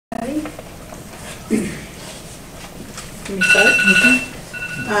Can we start?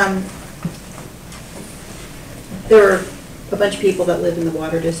 There are a bunch of people that live in the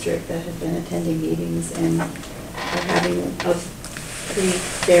water district that have been attending meetings and are having a pretty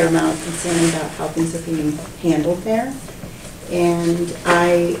fair amount of concern about how things are being handled there. And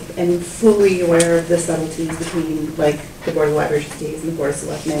I am fully aware of the subtleties between, like, the Board of RWSD and the Board of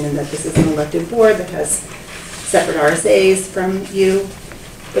Selectmen, and that this is an elected board that has separate RSAs from you.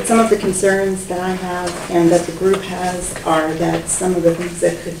 But some of the concerns that I have and that the group has are that some of the things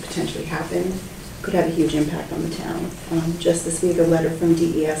that could potentially happen could have a huge impact on the town. Just this week, a letter from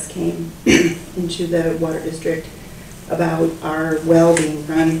DES came into the water district about our well being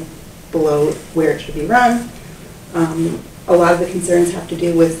run below where it should be run. A lot of the concerns have to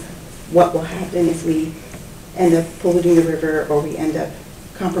do with what will happen if we end up polluting the river or we end up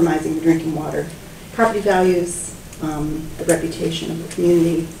compromising the drinking water property values, the reputation of the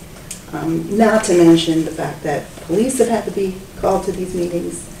community, not to mention the fact that police have had to be called to these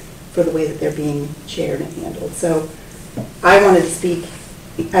meetings for the way that they're being chaired and handled. So I wanted to speak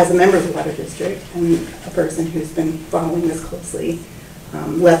as a member of the water district and a person who's been following this closely,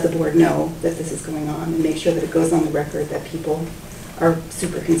 let the board know that this is going on and make sure that it goes on the record that people are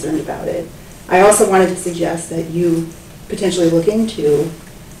super concerned about it. I also wanted to suggest that you potentially look into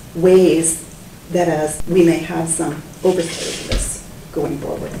ways that as we may have some oversight of this going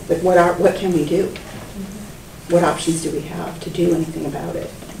forward. Like what can we do? What options do we have to do anything about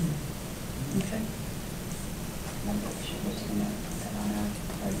it? Okay.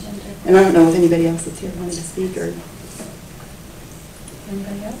 And I don't know if anybody else that's here wanted to speak or...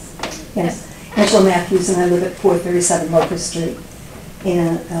 Anybody else? Yes. Angela Matthews, and I live at 437 Locust Street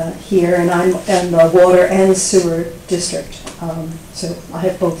here, and I'm in the water and sewer district. So I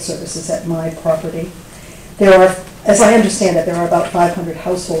have both services at my property. There are, as I understand it, there are about 500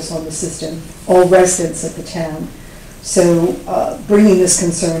 households on the system, all residents of the town. So bringing this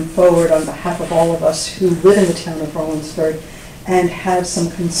concern forward on behalf of all of us who live in the town of Rollinsford and have some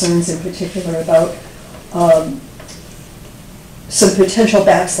concerns in particular about some potential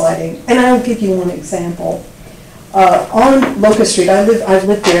backsliding. And I'll give you one example. On Locust Street, I've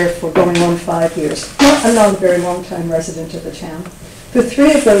lived there for going on 5 years. I'm not a very long time resident of the town. For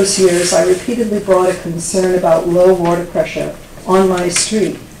 3 of those years, I repeatedly brought a concern about low water pressure on my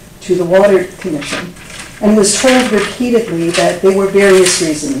street to the Water Commission, and was told repeatedly that there were various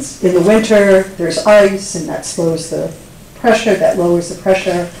reasons. In the winter, there's ice, and that slows the pressure, that lowers the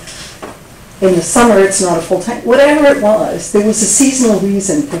pressure. In the summer, it's not a full tank. Whatever it was, there was a seasonal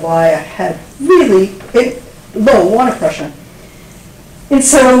reason for why I had really low water pressure. And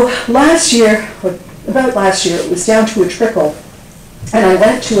so last year, or about last year, it was down to a trickle. And I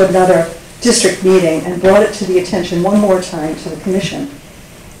went to another district meeting and brought it to the attention one more time to the commission.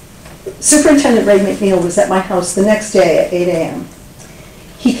 Superintendent Ray McNeil was at my house the next day at 8 a.m.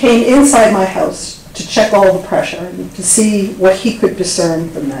 He came inside my house to check all the pressure and to see what he could discern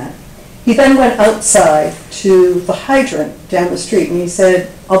from that. He then went outside to the hydrant down the street and he said,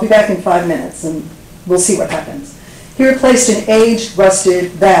 "I'll be back in 5 minutes and we'll see what happens." He replaced an aged,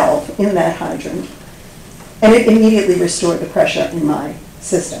 rusted valve in that hydrant, and it immediately restored the pressure in my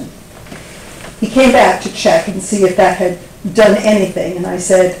system. He came back to check and see if that had done anything, and I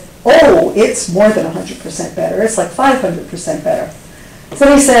said, "Oh, it's more than 100% better. It's like 500% better."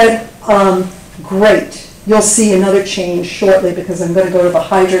 So he said, "Great. You'll see another change shortly because I'm going to go to the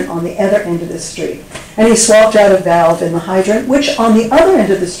hydrant on the other end of the street." And he swapped out a valve in the hydrant, which on the other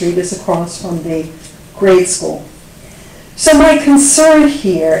end of the street is across from the grade school. So my concern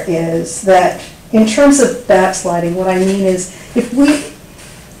here is that in terms of backsliding, what I mean is if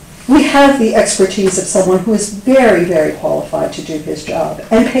we have the expertise of someone who is very, very qualified to do his job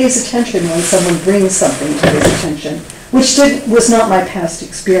and pays attention when someone brings something to his attention, which was not my past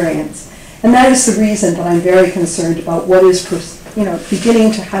experience. And that is the reason that I'm very concerned about what is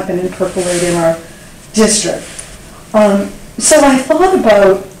beginning to happen and percolate in our district. So I thought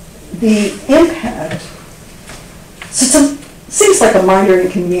about the impact. So it seems like a minor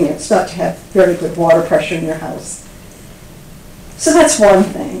inconvenience not to have very good water pressure in your house. So that's one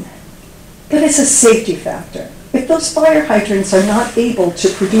thing. But it's a safety factor. If those fire hydrants are not able to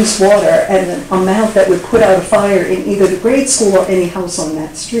produce water at an amount that would put out a fire in either the grade school or any house on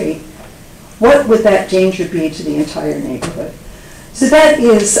that street, what would that danger be to the entire neighborhood? So that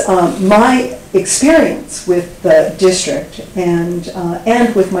is my experience with the district and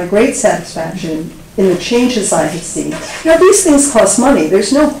with my great satisfaction in the changes I have seen. Now, these things cost money.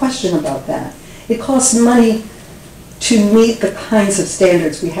 There's no question about that. It costs money to meet the kinds of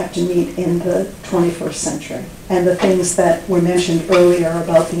standards we have to meet in the 21st century and the things that were mentioned earlier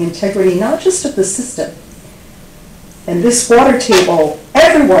about the integrity, not just of the system, And this water table,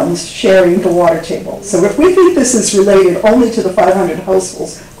 everyone's sharing the water table. So if we think this is related only to the 500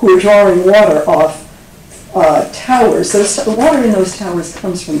 households who are drawing water off towers, the water in those towers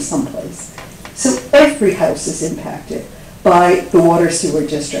comes from someplace. So every house is impacted by the water sewer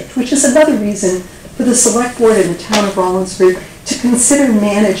district, which is another reason for the select board in the town of Rollinsford to consider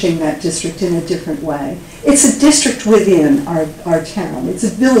managing that district in a different way. It's a district within our town. It's a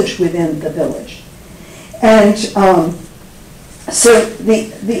village within the village. And so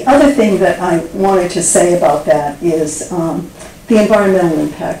the other thing that I wanted to say about that is the environmental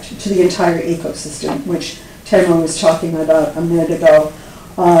impact to the entire ecosystem, which Tamara was talking about a minute ago.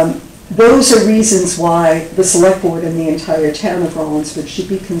 Those are reasons why the select board and the entire town of Rollinsford should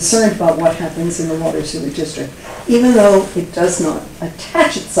be concerned about what happens in the water sewer district. Even though it does not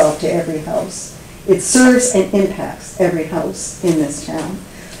attach itself to every house, it serves and impacts every house in this town.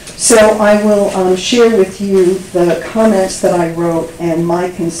 So I will share with you the comments that I wrote and my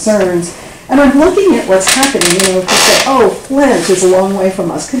concerns. And I'm looking at what's happening. You know, if you say, oh, Flint is a long way from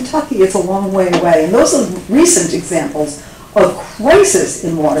us, Kentucky is a long way away. And those are recent examples of crisis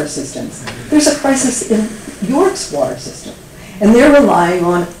in water systems. There's a crisis in York's water system, and they're relying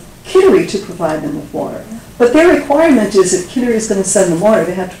on Kittery to provide them with water. But their requirement is if Kittery is going to send them water,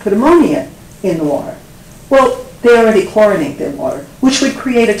 they have to put ammonia in the water. Well, they already chlorinate their water, which would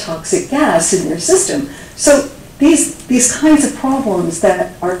create a toxic gas in their system. So these kinds of problems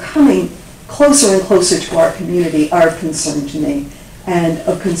that are coming closer and closer to our community are of concern to me, and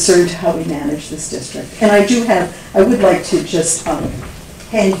of concern to how we manage this district. And I would like to just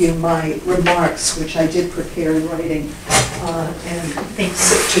hand you my remarks, which I did prepare in writing, and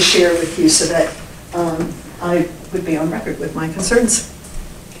to share with you so that I would be on record with my concerns.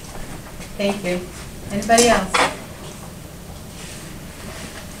 Thank you. Anybody else?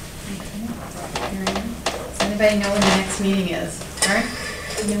 Does anybody know when the next meeting is? Art,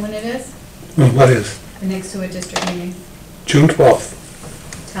 do you know when it is? What is? The next sewer district meeting. June 12th,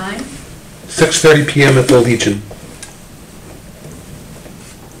 Time? 6:30 p.m. at the Legion.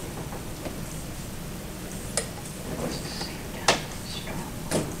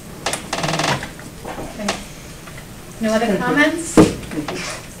 Okay. No other comments? All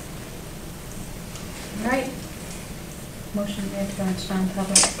right. Motion, we have to go into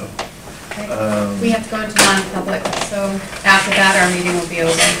non-public. Okay. We have to go into non-public, so after that, our meeting will be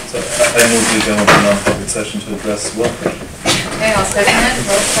over. So I move we go into non-public session to address welfare. Okay, I'll second it.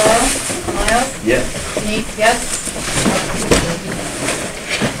 Roll call. Miles? Yeah. Denise, yes?